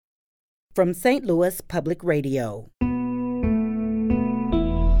from St. Louis Public Radio.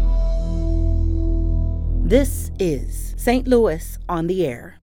 This is St. Louis on the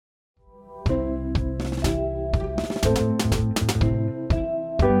Air.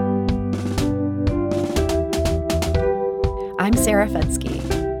 I'm Sarah Fenske.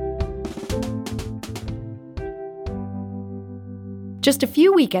 Just a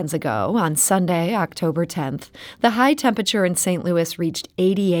few weekends ago, on Sunday, October 10th, the high temperature in St. Louis reached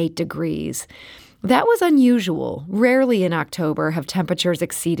 88 degrees. That was unusual. Rarely in October have temperatures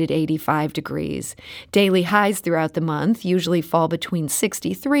exceeded 85 degrees. Daily highs throughout the month usually fall between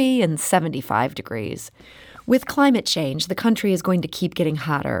 63 and 75 degrees. With climate change, the country is going to keep getting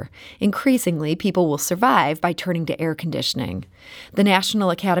hotter. Increasingly, people will survive by turning to air conditioning. The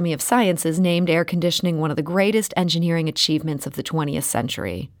National Academy of Sciences named air conditioning one of the greatest engineering achievements of the 20th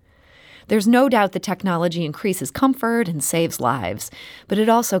century. There's no doubt the technology increases comfort and saves lives, but it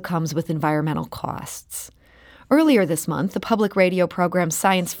also comes with environmental costs. Earlier this month, the public radio program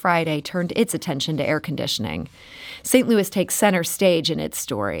Science Friday turned its attention to air conditioning. St. Louis takes center stage in its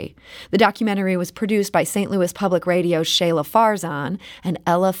story. The documentary was produced by St. Louis Public Radio's Shayla Farzan and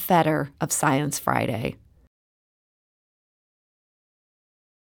Ella Feder of Science Friday.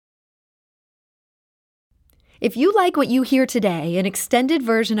 If you like what you hear today, an extended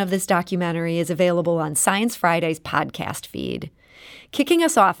version of this documentary is available on Science Friday's podcast feed. Kicking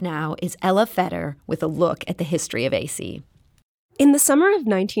us off now is Ella Feder with a look at the history of AC. In the summer of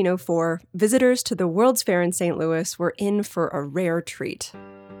 1904, visitors to the World's Fair in St. Louis were in for a rare treat.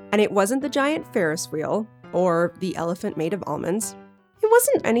 And it wasn't the giant Ferris wheel or the elephant made of almonds. It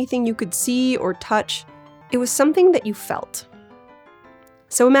wasn't anything you could see or touch. It was something that you felt.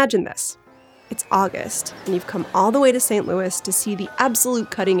 So imagine this. It's August, and you've come all the way to St. Louis to see the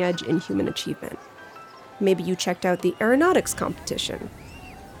absolute cutting edge in human achievement. Maybe you checked out the aeronautics competition.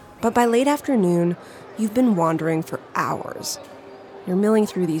 But by late afternoon, you've been wandering for hours. You're milling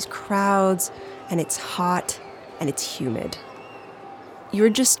through these crowds, and it's hot, and it's humid.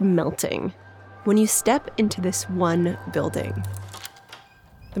 You're just melting when you step into this one building,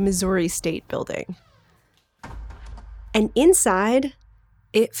 the Missouri State Building. And inside,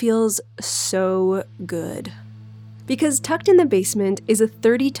 it feels so good. Because tucked in the basement is a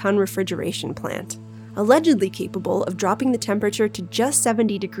 30-ton refrigeration plant, allegedly capable of dropping the temperature to just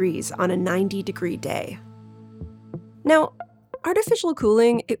 70 degrees on a 90-degree day. Now, artificial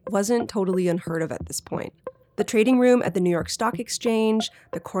cooling, it wasn't totally unheard of at this point. The trading room at the New York Stock Exchange,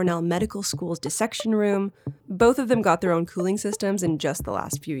 the Cornell Medical School's dissection room, both of them got their own cooling systems in just the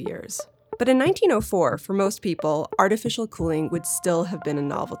last few years. But in 1904, for most people, artificial cooling would still have been a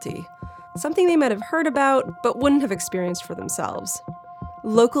novelty. Something they might have heard about, but wouldn't have experienced for themselves.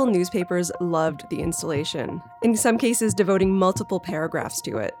 Local newspapers loved the installation, in some cases devoting multiple paragraphs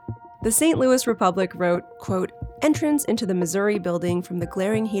to it. The St. Louis Republic wrote, quote, "Entrance into the Missouri building from the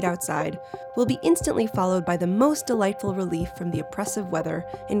glaring heat outside will be instantly followed by the most delightful relief from the oppressive weather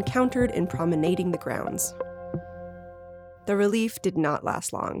encountered in promenading the grounds." The relief did not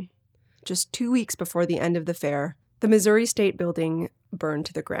last long. Just 2 weeks before the end of the fair, the Missouri State Building burned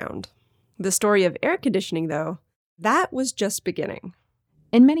to the ground. The story of air conditioning, though, that was just beginning.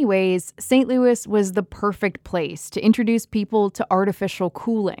 In many ways, St. Louis was the perfect place to introduce people to artificial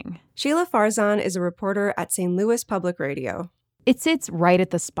cooling. Shayla Farzan is a reporter at St. Louis Public Radio. It sits right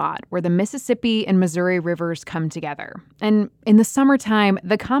at the spot where the Mississippi and Missouri rivers come together. And in the summertime,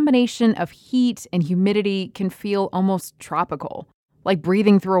 the combination of heat and humidity can feel almost tropical, like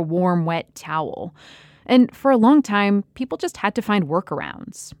breathing through a warm, wet towel. And for a long time, people just had to find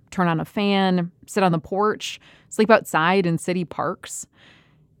workarounds. Turn on a fan, sit on the porch, sleep outside in city parks.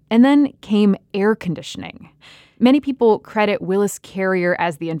 And then came air conditioning. Many people credit Willis Carrier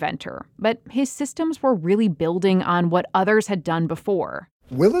as the inventor, but his systems were really building on what others had done before.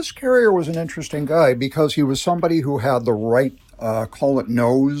 Willis Carrier was an interesting guy because he was somebody who had the right, call it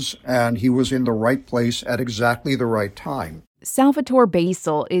nose, and he was in the right place at exactly the right time. Salvatore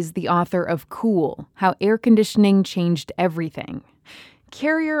Basile is the author of Cool, How Air Conditioning Changed Everything.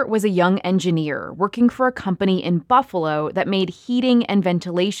 Carrier was a young engineer working for a company in Buffalo that made heating and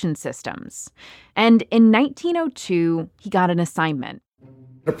ventilation systems. And in 1902, he got an assignment.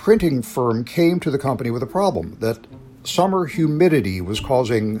 A printing firm came to the company with a problem that summer humidity was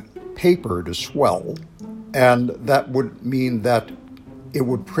causing paper to swell, and that would mean that it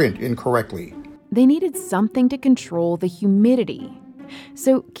would print incorrectly. They needed something to control the humidity.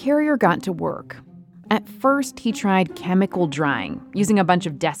 So Carrier got to work. At first, he tried chemical drying, using a bunch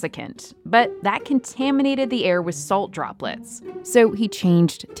of desiccant, but that contaminated the air with salt droplets. So he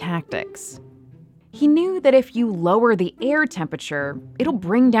changed tactics. He knew that if you lower the air temperature, it'll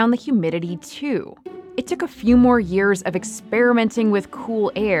bring down the humidity too. It took a few more years of experimenting with cool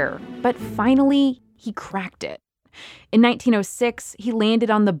air, but finally, he cracked it. In 1906, he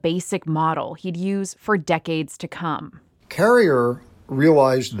landed on the basic model he'd use for decades to come. Carrier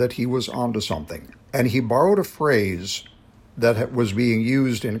realized that he was onto something, and he borrowed a phrase that was being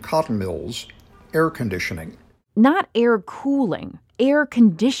used in cotton mills, air conditioning. Not air cooling, air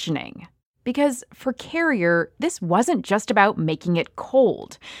conditioning. Because for Carrier, this wasn't just about making it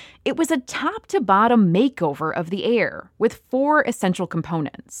cold. It was a top-to-bottom makeover of the air with 4 essential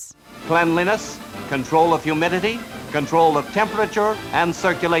components. Cleanliness, control of humidity, control of temperature, and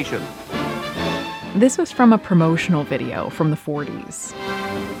circulation. This was from a promotional video from the 40s.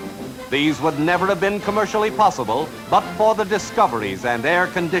 These would never have been commercially possible but for the discoveries and air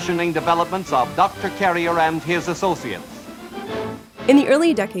conditioning developments of Dr. Carrier and his associates. In the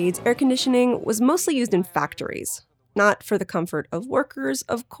early decades, air conditioning was mostly used in factories. Not for the comfort of workers,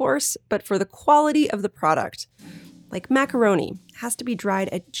 of course, but for the quality of the product. Like macaroni, has to be dried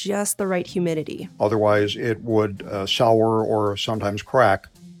at just the right humidity. Otherwise, it would sour or sometimes crack.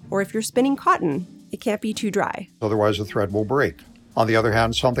 Or if you're spinning cotton, it can't be too dry. Otherwise, the thread will break. On the other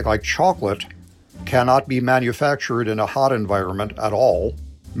hand, something like chocolate cannot be manufactured in a hot environment at all.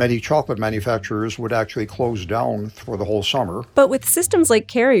 Many chocolate manufacturers would actually close down for the whole summer. But with systems like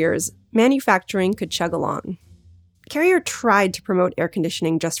Carrier's, manufacturing could chug along. Carrier tried to promote air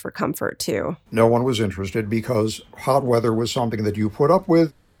conditioning just for comfort, too. No one was interested because hot weather was something that you put up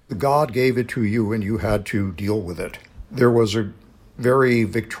with. God gave it to you and you had to deal with it. There was a very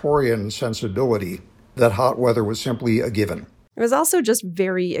Victorian sensibility that hot weather was simply a given. It was also just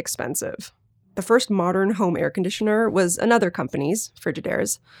very expensive. The first modern home air conditioner was another company's,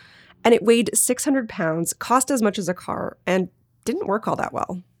 Frigidaire's, and it weighed 600 pounds, cost as much as a car, and didn't work all that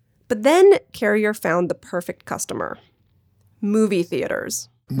well. But then Carrier found the perfect customer: movie theaters.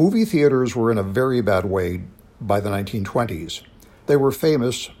 Movie theaters were in a very bad way by the 1920s. They were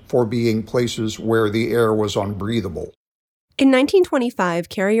famous for being places where the air was unbreathable. In 1925,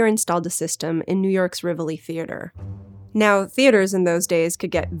 Carrier installed a system in New York's Rivoli Theater. Now, theaters in those days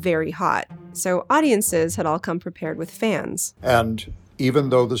could get very hot, so audiences had all come prepared with fans. And even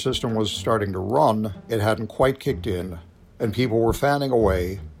though the system was starting to run, it hadn't quite kicked in, and people were fanning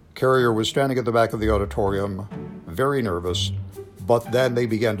away. Carrier was standing at the back of the auditorium, very nervous, but then they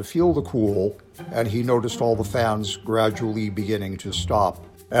began to feel the cool, and he noticed all the fans gradually beginning to stop.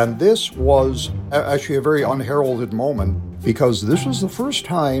 And this was actually a very unheralded moment, because this was the first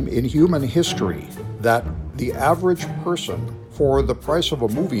time in human history that the average person, for the price of a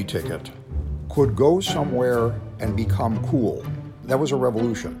movie ticket, could go somewhere and become cool. That was a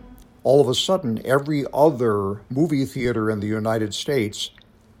revolution. All of a sudden, every other movie theater in the United States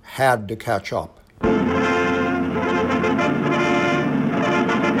had to catch up.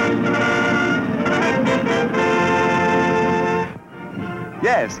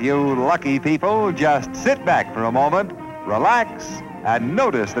 Yes, you lucky people, just sit back for a moment, relax, and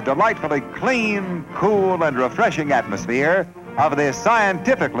notice the delightfully clean, cool, and refreshing atmosphere of this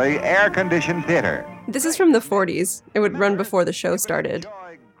scientifically air-conditioned theater. This is from the 40s. It would run before the show started.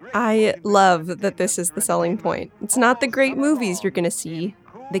 I love that this is the selling point. It's not the great movies you're going to see.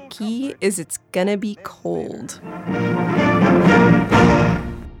 The key is it's gonna be cold.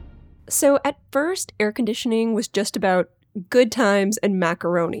 So at first, air conditioning was just about good times and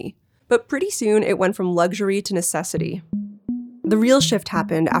macaroni. But pretty soon, it went from luxury to necessity. The real shift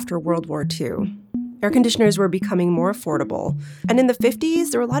happened after World War II. Air conditioners were becoming more affordable. And in the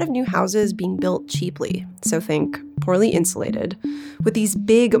 50s, there were a lot of new houses being built cheaply. So think poorly insulated, with these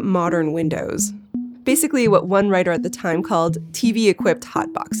big modern windows. Basically what one writer at the time called TV-equipped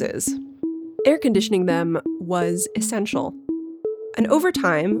hotboxes. Air conditioning them was essential. And over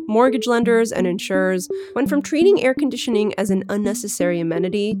time, mortgage lenders and insurers went from treating air conditioning as an unnecessary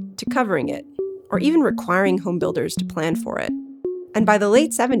amenity to covering it, or even requiring home builders to plan for it. And by the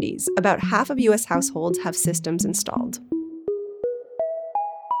late 70s, about half of US households have systems installed.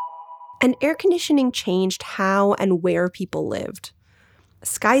 And air conditioning changed how and where people lived.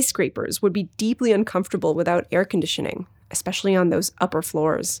 Skyscrapers would be deeply uncomfortable without air conditioning, especially on those upper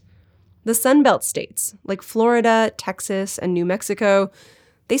floors. The Sunbelt states, like Florida, Texas, and New Mexico,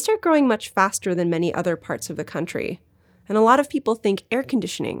 they start growing much faster than many other parts of the country. And a lot of people think air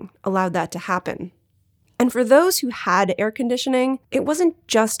conditioning allowed that to happen. And for those who had air conditioning, it wasn't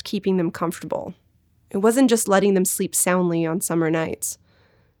just keeping them comfortable. It wasn't just letting them sleep soundly on summer nights.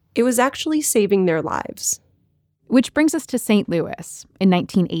 It was actually saving their lives. Which brings us to St. Louis in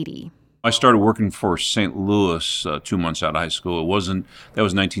 1980. I started working for St. Louis 2 months out of high school. That was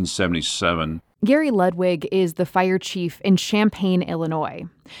 1977. Gary Ludwig is the fire chief in Champaign, Illinois.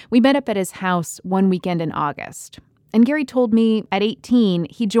 We met up at his house one weekend in August. And Gary told me at 18,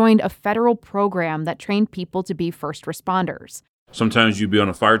 he joined a federal program that trained people to be first responders. Sometimes you'd be on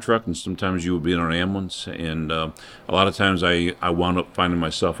a fire truck and sometimes you would be on an ambulance. And a lot of times I wound up finding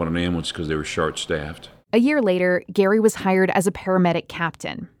myself on an ambulance because they were short-staffed. A year later, Gary was hired as a paramedic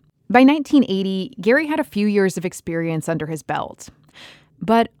captain. By 1980, Gary had a few years of experience under his belt.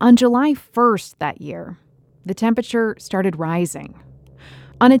 But on July 1st that year, the temperature started rising.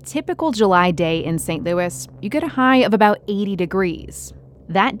 On a typical July day in St. Louis, you get a high of about 80 degrees.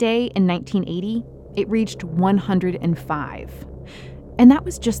 That day in 1980, it reached 105. And that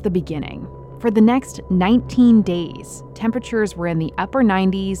was just the beginning. For the next 19 days, temperatures were in the upper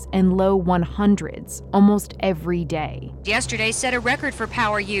 90s and low 100s almost every day. Yesterday set a record for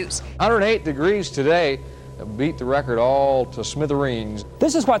power use. 108 degrees today. Beat the record all to smithereens.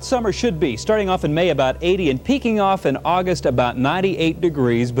 This is what summer should be, starting off in May about 80 and peaking off in August about 98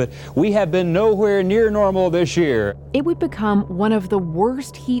 degrees, but we have been nowhere near normal this year. It would become one of the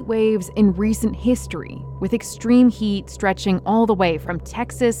worst heat waves in recent history, with extreme heat stretching all the way from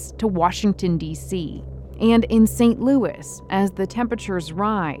Texas to Washington, D.C. And in St. Louis, as the temperatures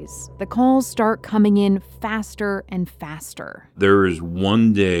rise, the calls start coming in faster and faster. There is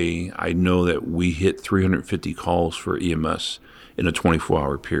one day I know that we hit 350 calls for EMS in a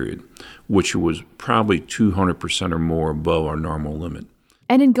 24-hour period, which was probably 200% or more above our normal limit.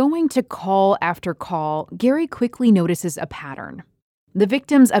 And in going to call after call, Gary quickly notices a pattern. The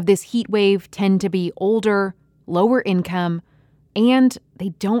victims of this heat wave tend to be older, lower income, and they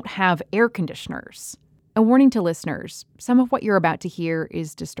don't have air conditioners. A warning to listeners, some of what you're about to hear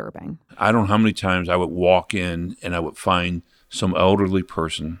is disturbing. I don't know how many times I would walk in and I would find some elderly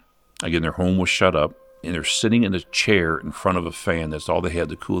person, again, their home was shut up, and they're sitting in a chair in front of a fan. That's all they had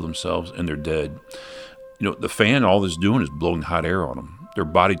to cool themselves, and they're dead. You know, the fan, all it's doing is blowing hot air on them. Their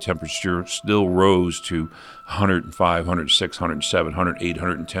body temperature still rose to 105, 106, 107, 108,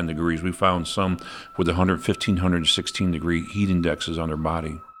 110 degrees. We found some with 115, 116 degree heat indexes on their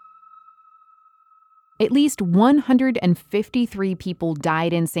body. At least 153 people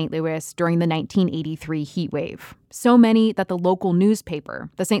died in St. Louis during the 1983 heat wave. So many that the local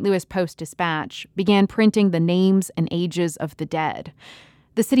newspaper, the St. Louis Post-Dispatch, began printing the names and ages of the dead.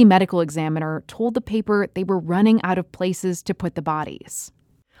 The city medical examiner told the paper they were running out of places to put the bodies.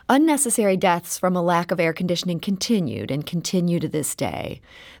 Unnecessary deaths from a lack of air conditioning continued and continue to this day.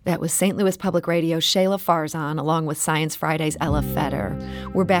 That was St. Louis Public Radio's Shayla Farzan along with Science Friday's Ella Feder.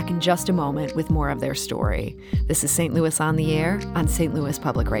 We're back in just a moment with more of their story. This is St. Louis on the Air on St. Louis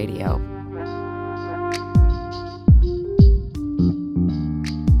Public Radio.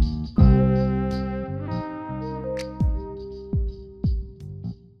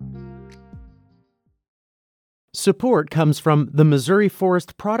 Support comes from the Missouri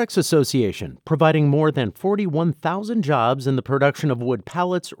Forest Products Association, providing more than 41,000 jobs in the production of wood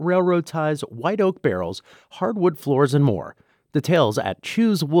pallets, railroad ties, white oak barrels, hardwood floors, and more. Details at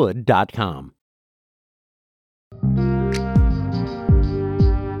choosewood.com.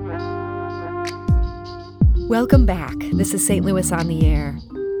 Welcome back. This is St. Louis on the Air.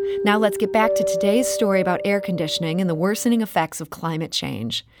 Now let's get back to today's story about air conditioning and the worsening effects of climate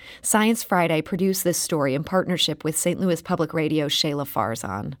change. Science Friday produced this story in partnership with St. Louis Public Radio's Shayla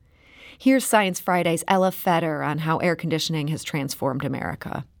Farzan. Here's Science Friday's Ella Feder on how air conditioning has transformed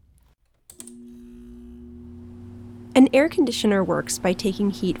America. An air conditioner works by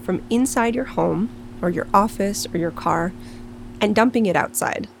taking heat from inside your home, or your office, or your car, and dumping it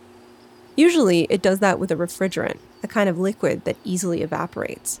outside. Usually, it does that with a refrigerant, a kind of liquid that easily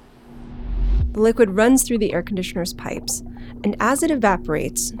evaporates. The liquid runs through the air conditioner's pipes, and as it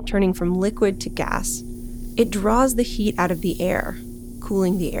evaporates, turning from liquid to gas, it draws the heat out of the air,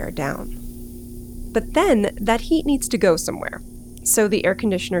 cooling the air down. But then, that heat needs to go somewhere. So the air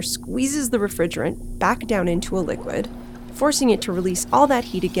conditioner squeezes the refrigerant back down into a liquid, forcing it to release all that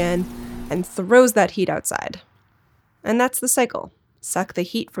heat again, and throws that heat outside. And that's the cycle. Suck the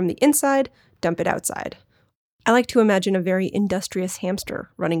heat from the inside, dump it outside. I like to imagine a very industrious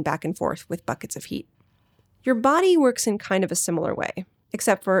hamster running back and forth with buckets of heat. Your body works in kind of a similar way,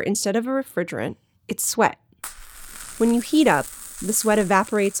 except for instead of a refrigerant, it's sweat. When you heat up, the sweat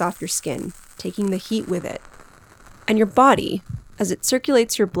evaporates off your skin, taking the heat with it. And your body, as it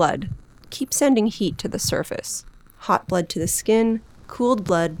circulates your blood, keeps sending heat to the surface. Hot blood to the skin, cooled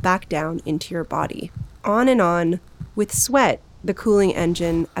blood back down into your body. On and on, with sweat, the cooling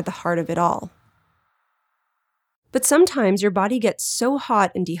engine at the heart of it all. But sometimes your body gets so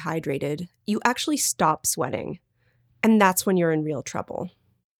hot and dehydrated, you actually stop sweating. And that's when you're in real trouble.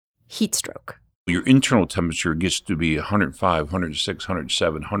 Heat stroke. Your internal temperature gets to be 105, 106,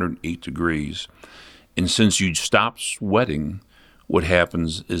 107, 108 degrees. And since you stop sweating, what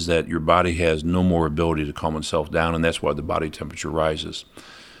happens is that your body has no more ability to calm itself down, and that's why the body temperature rises.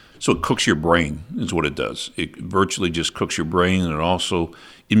 So it cooks your brain, is what it does. It virtually just cooks your brain, and it also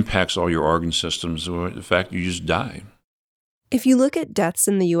impacts all your organ systems. In fact, you just die. If you look at deaths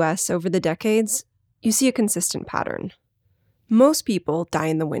in the U.S. over the decades, you see a consistent pattern. Most people die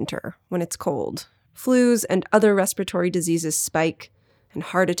in the winter when it's cold. Flus and other respiratory diseases spike, and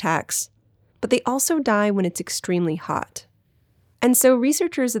heart attacks. But they also die when it's extremely hot. And so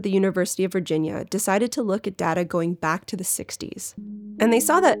researchers at the University of Virginia decided to look at data going back to the 60s. And they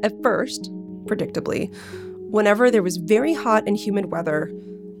saw that at first, predictably, whenever there was very hot and humid weather,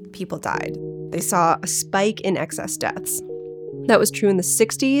 people died. They saw a spike in excess deaths. That was true in the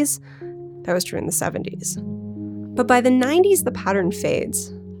 60s. That was true in the 70s. But by the 90s, the pattern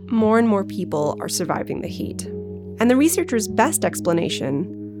fades. More and more people are surviving the heat. And the researchers' best explanation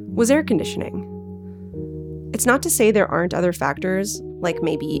was air conditioning. It's not to say there aren't other factors, like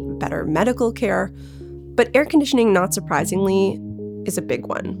maybe better medical care, but air conditioning, not surprisingly, is a big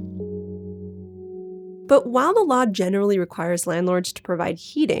one. But while the law generally requires landlords to provide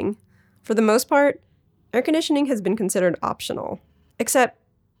heating, for the most part, air conditioning has been considered optional. Except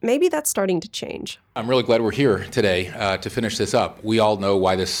maybe that's starting to change. I'm really glad we're here today to finish this up. We all know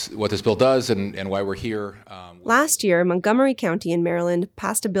what this bill does and why we're here. Last year, Montgomery County in Maryland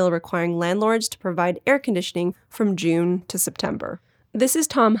passed a bill requiring landlords to provide air conditioning from June to September. This is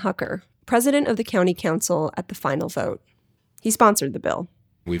Tom Hucker, president of the county council at the final vote. He sponsored the bill.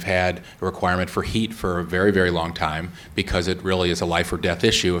 We've had a requirement for heat for a very, very long time because it really is a life or death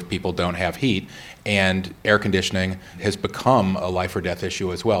issue if people don't have heat. And air conditioning has become a life or death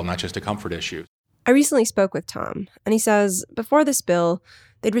issue as well, not just a comfort issue. I recently spoke with Tom, and he says before this bill,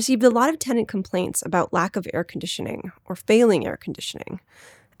 they'd received a lot of tenant complaints about lack of air conditioning or failing air conditioning.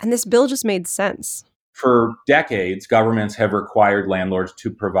 And this bill just made sense. For decades, governments have required landlords to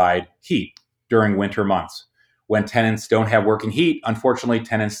provide heat during winter months. When tenants don't have working heat, unfortunately,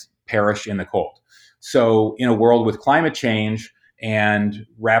 tenants perish in the cold. So in a world with climate change and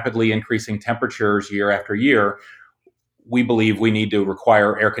rapidly increasing temperatures year after year, we believe we need to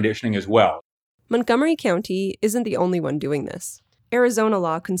require air conditioning as well. Montgomery County isn't the only one doing this. Arizona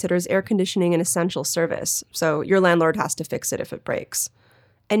law considers air conditioning an essential service, so your landlord has to fix it if it breaks.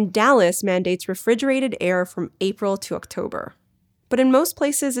 And Dallas mandates refrigerated air from April to October. But in most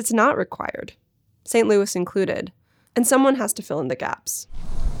places, it's not required. St. Louis included, and someone has to fill in the gaps.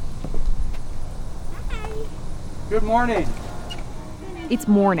 Good morning. It's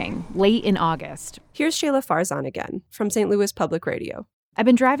morning, late in August. Here's Shayla Farzan again from St. Louis Public Radio. I've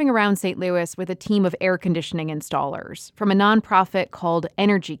been driving around St. Louis with a team of air conditioning installers from a nonprofit called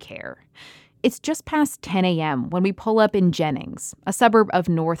Energy Care. It's just past 10 a.m. when we pull up in Jennings, a suburb of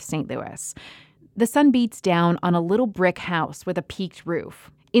North St. Louis. The sun beats down on a little brick house with a peaked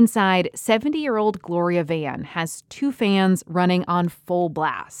roof. Inside, 70-year-old Gloria Van has 2 fans running on full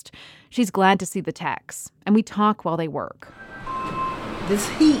blast. She's glad to see the techs, and we talk while they work. This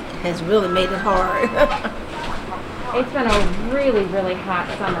heat has really made it hard. It's been a really, really hot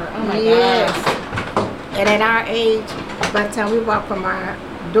summer. Oh, my gosh. And at our age, by the time we walk from our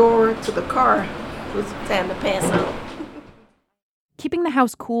door to the car, it's time to pass out. Keeping the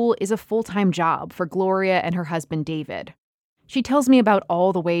house cool is a full-time job for Gloria and her husband, David. She tells me about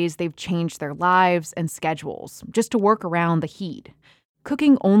all the ways they've changed their lives and schedules just to work around the heat.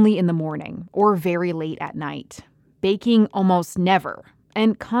 Cooking only in the morning or very late at night. Baking almost never.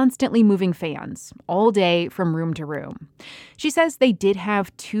 And constantly moving fans all day from room to room. She says they did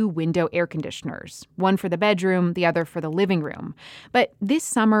have 2 window air conditioners, one for the bedroom, the other for the living room. But this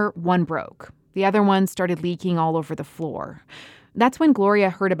summer, one broke. The other one started leaking all over the floor. That's when Gloria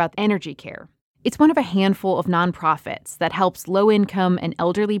heard about Energy Care. It's one of a handful of nonprofits that helps low-income and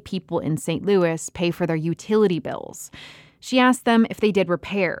elderly people in St. Louis pay for their utility bills. She asked them if they did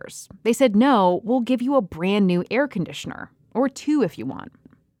repairs. They said, no, we'll give you a brand new air conditioner, or 2 if you want.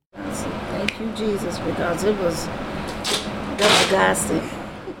 Thank you, Jesus, because that was ghastly.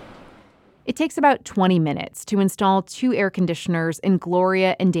 It takes about 20 minutes to install 2 air conditioners in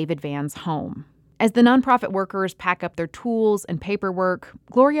Gloria and David Van's home. As the nonprofit workers pack up their tools and paperwork,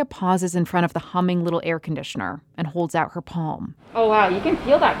 Gloria pauses in front of the humming little air conditioner and holds out her palm. Oh, wow, you can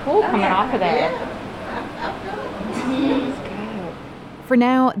feel that cool coming off of there. For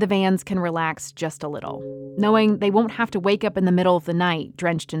now, the Vans can relax just a little, knowing they won't have to wake up in the middle of the night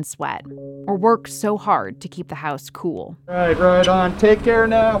drenched in sweat or work so hard to keep the house cool. Right on. Take care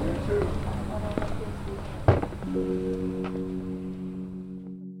now.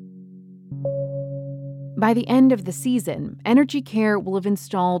 By the end of the season, Energy Care will have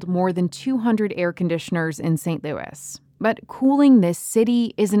installed more than 200 air conditioners in St. Louis. But cooling this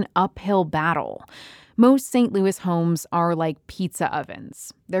city is an uphill battle. Most St. Louis homes are like pizza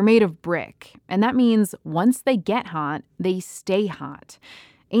ovens. They're made of brick, and that means once they get hot, they stay hot.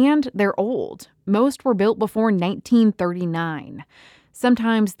 And they're old. Most were built before 1939.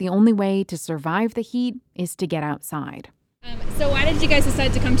 Sometimes the only way to survive the heat is to get outside. So why did you guys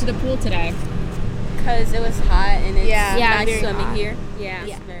decide to come to the pool today? Because it was hot and it's nice swimming hot. here. Yeah.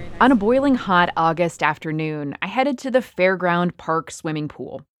 It's very nice. On a boiling hot August afternoon, I headed to the Fairground Park swimming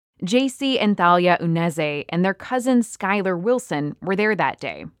pool. JC and Thalia Uneze and their cousin Skylar Wilson were there that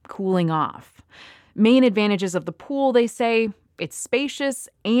day, cooling off. Main advantages of the pool, they say, it's spacious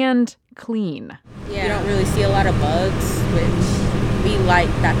and clean. Yeah. You don't really see a lot of bugs, which we like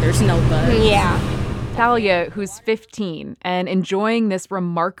that there's no bugs. Yeah. Thalia, who's 15 and enjoying this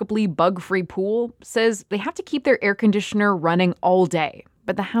remarkably bug-free pool, says they have to keep their air conditioner running all day,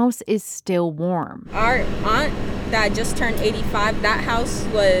 but the house is still warm. Our aunt that just turned 85, that house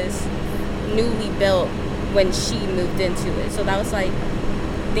was newly built when she moved into it. So that was like,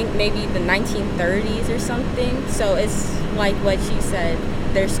 I think maybe the 1930s or something. So it's like what she said,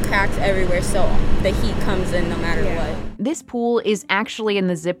 there's cracks everywhere, so the heat comes in no matter what. This pool is actually in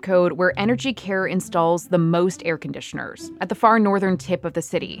the zip code where Energy Care installs the most air conditioners, at the far northern tip of the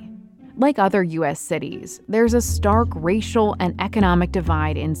city. Like other U.S. cities, there's a stark racial and economic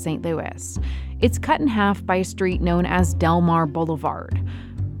divide in St. Louis. It's cut in half by a street known as Delmar Boulevard.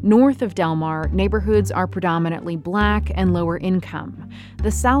 North of Delmar, neighborhoods are predominantly black and lower income.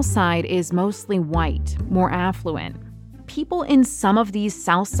 The south side is mostly white, more affluent. People in some of these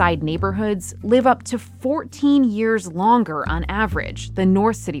South Side neighborhoods live up to 14 years longer on average than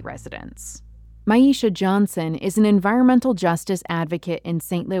North City residents. Maisha Johnson is an environmental justice advocate in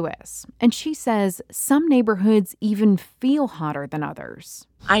St. Louis, and she says some neighborhoods even feel hotter than others.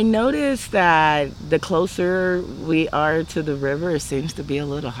 I noticed that the closer we are to the river, it seems to be a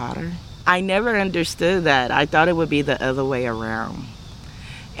little hotter. I never understood that. I thought it would be the other way around.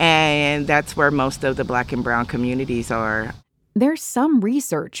 And that's where most of the Black and brown communities are. There's some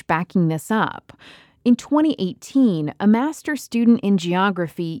research backing this up. In 2018, a master's student in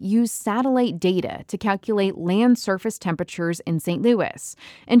geography used satellite data to calculate land surface temperatures in St. Louis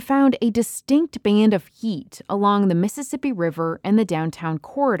and found a distinct band of heat along the Mississippi River and the downtown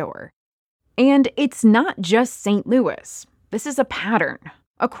corridor. And it's not just St. Louis. This is a pattern.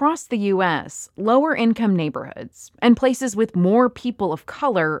 Across the U.S., lower-income neighborhoods and places with more people of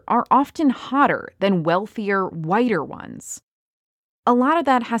color are often hotter than wealthier, whiter ones. A lot of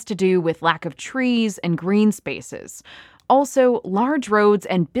that has to do with lack of trees and green spaces. Also, large roads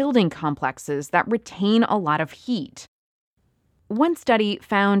and building complexes that retain a lot of heat. One study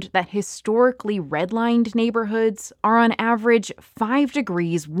found that historically redlined neighborhoods are on average 5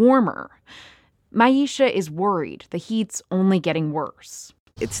 degrees warmer. Maisha is worried the heat's only getting worse.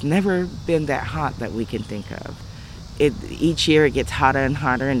 It's never been that hot that we can think of. Each year it gets hotter and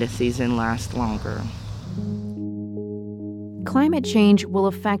hotter and the season lasts longer. Climate change will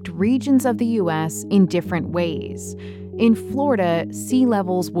affect regions of the U.S. in different ways. In Florida, sea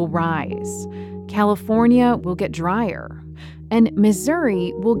levels will rise. California will get drier. And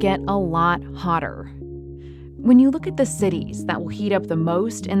Missouri will get a lot hotter. When you look at the cities that will heat up the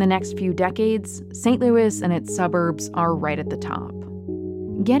most in the next few decades, St. Louis and its suburbs are right at the top.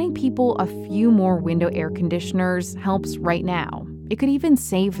 Getting people a few more window air conditioners helps right now. It could even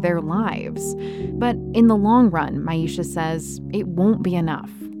save their lives. But in the long run, Maisha says, it won't be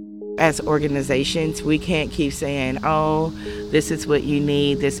enough. As organizations, we can't keep saying, oh, this is what you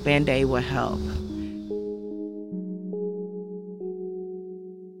need, this Band-Aid will help.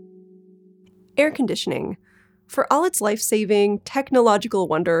 Air conditioning, for all its life-saving technological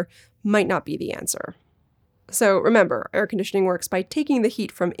wonder, might not be the answer. So remember, air conditioning works by taking the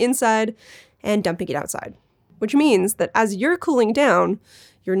heat from inside and dumping it outside, which means that as you're cooling down,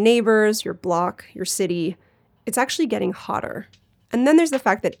 your neighbors, your block, your city, it's actually getting hotter. And then there's the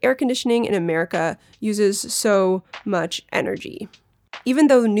fact that air conditioning in America uses so much energy. Even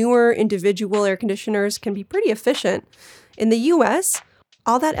though newer individual air conditioners can be pretty efficient, in the US,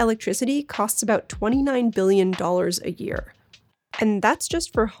 all that electricity costs about $29 billion a year. And that's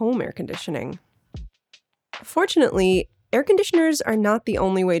just for home air conditioning. Fortunately, air conditioners are not the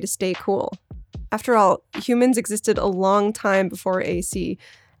only way to stay cool. After all, humans existed a long time before AC,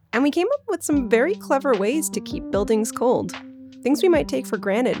 and we came up with some very clever ways to keep buildings cold. Things we might take for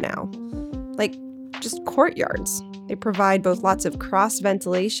granted now. Like just courtyards. They provide both lots of cross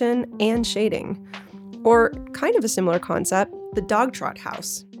ventilation and shading. Or kind of a similar concept, the dog trot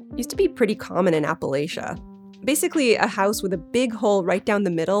house. used to be pretty common in Appalachia. Basically, a house with a big hole right down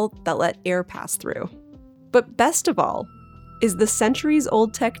the middle that let air pass through. But best of all is the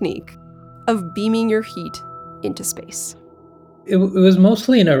centuries-old technique of beaming your heat into space. It was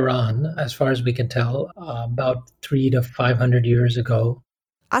mostly in Iran, as far as we can tell, about 300 to 500 years ago.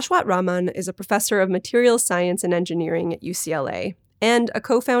 Ashwat Rahman is a professor of materials science and engineering at UCLA and a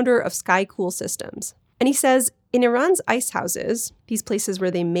co-founder of SkyCool Systems. And he says in Iran's ice houses, these places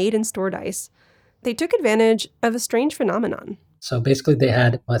where they made and stored ice, they took advantage of a strange phenomenon. So basically they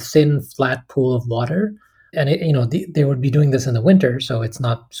had a thin, flat pool of water. And they would be doing this in the winter, so it's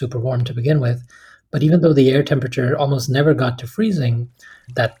not super warm to begin with. But even though the air temperature almost never got to freezing,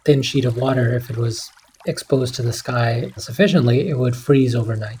 that thin sheet of water, if it was exposed to the sky sufficiently, it would freeze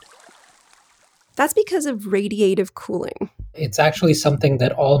overnight. That's because of radiative cooling. It's actually something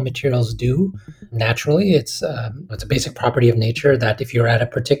that all materials do naturally. It's a basic property of nature that if you're at a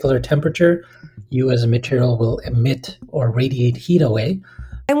particular temperature, you as a material will emit or radiate heat away.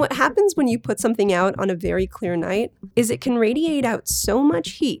 And what happens when you put something out on a very clear night is it can radiate out so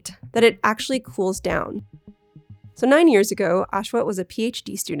much heat that it actually cools down. So 9 years ago, Ashwat was a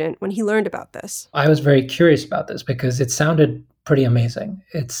PhD student when he learned about this. I was very curious about this because it sounded pretty amazing.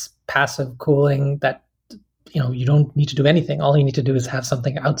 It's passive cooling that, you don't need to do anything. All you need to do is have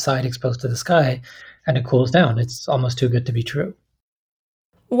something outside exposed to the sky and it cools down. It's almost too good to be true.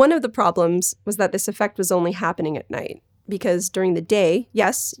 One of the problems was that this effect was only happening at night. Because during the day,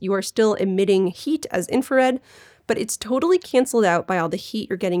 yes, you are still emitting heat as infrared, but it's totally canceled out by all the heat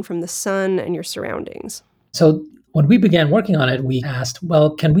you're getting from the sun and your surroundings. So when we began working on it, we asked,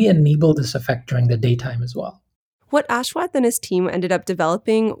 well, can we enable this effect during the daytime as well? What Ashwat and his team ended up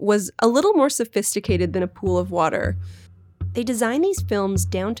developing was a little more sophisticated than a pool of water. They designed these films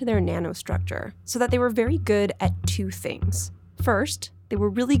down to their nanostructure so that they were very good at two things. First, they were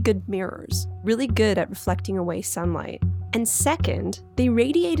really good mirrors, really good at reflecting away sunlight. And second, they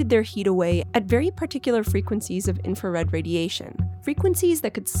radiated their heat away at very particular frequencies of infrared radiation, frequencies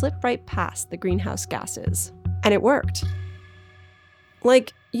that could slip right past the greenhouse gases. And it worked.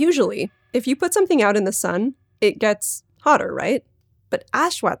 Like, usually, if you put something out in the sun, it gets hotter, right? But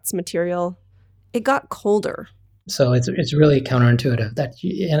Ashwat's material, it got colder. So it's really counterintuitive that,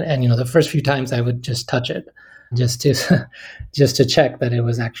 the first few times I would just touch it, just to check that it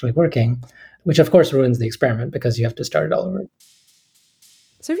was actually working, which of course ruins the experiment because you have to start it all over.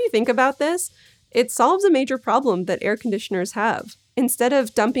 So if you think about this, it solves a major problem that air conditioners have. Instead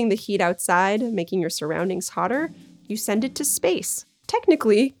of dumping the heat outside, making your surroundings hotter, you send it to space,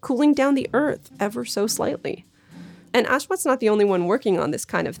 technically cooling down the Earth ever so slightly. And Ashwat's not the only one working on this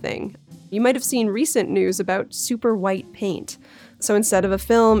kind of thing. You might have seen recent news about super white paint. So instead of a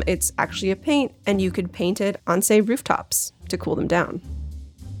film, it's actually a paint, and you could paint it on, say, rooftops to cool them down.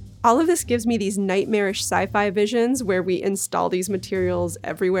 All of this gives me these nightmarish sci-fi visions where we install these materials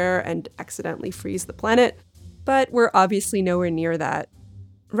everywhere and accidentally freeze the planet, but we're obviously nowhere near that.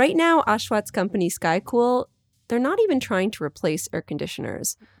 Right now, Ashwat's company SkyCool, they're not even trying to replace air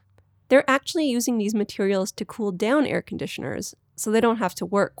conditioners. They're actually using these materials to cool down air conditioners so they don't have to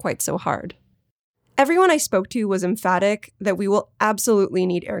work quite so hard. Everyone I spoke to was emphatic that we will absolutely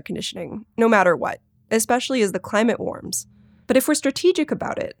need air conditioning, no matter what, especially as the climate warms. But if we're strategic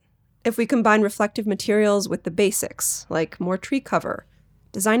about it, if we combine reflective materials with the basics, like more tree cover,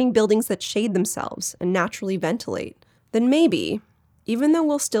 designing buildings that shade themselves and naturally ventilate, then maybe, even though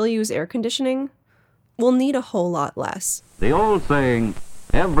we'll still use air conditioning, we'll need a whole lot less. The old saying,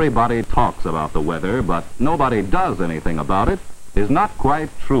 everybody talks about the weather, but nobody does anything about it, is not quite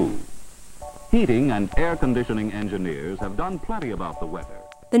true. Heating and air conditioning engineers have done plenty about the weather.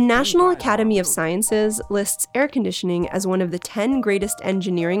 The National Academy of Sciences lists air conditioning as one of the 10 greatest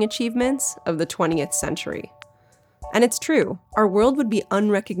engineering achievements of the 20th century. And it's true, our world would be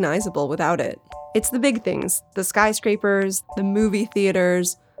unrecognizable without it. It's the big things, the skyscrapers, the movie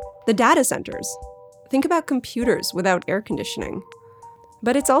theaters, the data centers. Think about computers without air conditioning.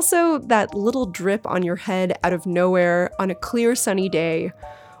 But it's also that little drip on your head out of nowhere on a clear sunny day,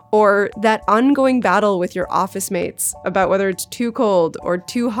 or that ongoing battle with your office mates about whether it's too cold or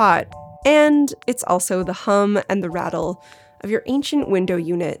too hot. And it's also the hum and the rattle of your ancient window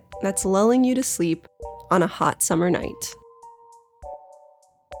unit that's lulling you to sleep on a hot summer night.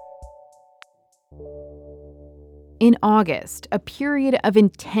 In August, a period of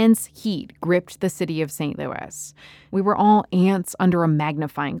intense heat gripped the city of St. Louis. We were all ants under a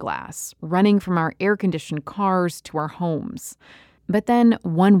magnifying glass, running from our air-conditioned cars to our homes. But then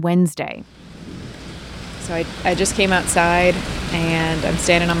one Wednesday. So I just came outside and I'm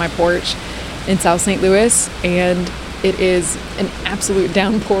standing on my porch in South St. Louis and It is an absolute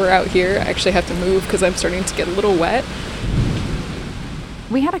downpour out here. I actually have to move because I'm starting to get a little wet.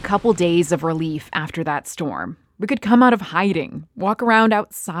 We had a couple days of relief after that storm. We could come out of hiding, walk around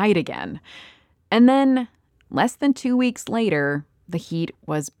outside again. And then, less than 2 weeks later, the heat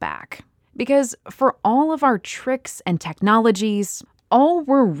was back. Because for all of our tricks and technologies, all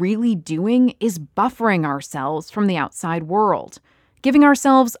we're really doing is buffering ourselves from the outside world, giving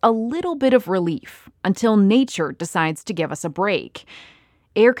ourselves a little bit of relief until nature decides to give us a break.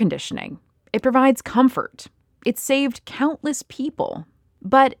 Air conditioning, it provides comfort. It saved countless people.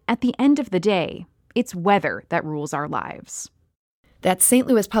 But at the end of the day, it's weather that rules our lives. That's St.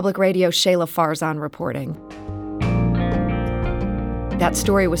 Louis Public Radio's Shayla Farzan reporting. That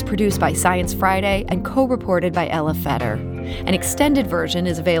story was produced by Science Friday and co-reported by Ella Feder. An extended version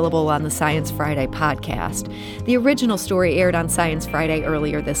is available on the Science Friday podcast. The original story aired on Science Friday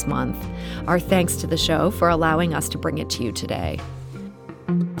earlier this month. Our thanks to the show for allowing us to bring it to you today.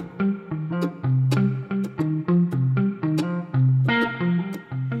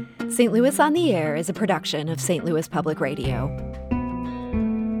 St. Louis on the Air is a production of St. Louis Public Radio.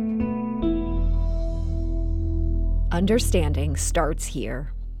 Understanding starts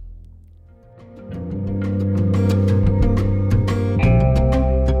here.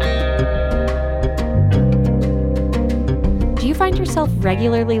 Do you find yourself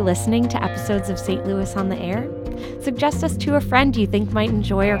regularly listening to episodes of St. Louis on the Air? Suggest us to a friend you think might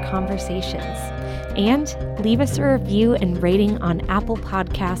enjoy our conversations. And leave us a review and rating on Apple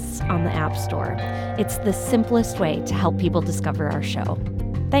Podcasts on the App Store. It's the simplest way to help people discover our show.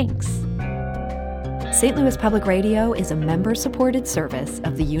 Thanks. St. Louis Public Radio is a member-supported service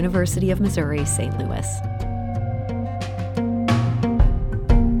of the University of Missouri, St. Louis.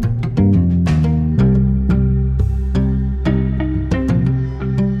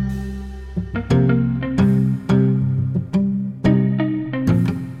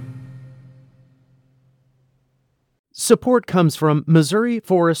 Support comes from Missouri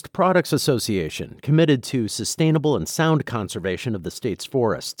Forest Products Association, committed to sustainable and sound conservation of the state's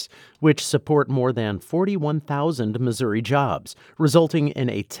forests, which support more than 41,000 Missouri jobs, resulting in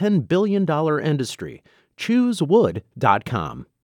a $10 billion industry. ChooseWood.com.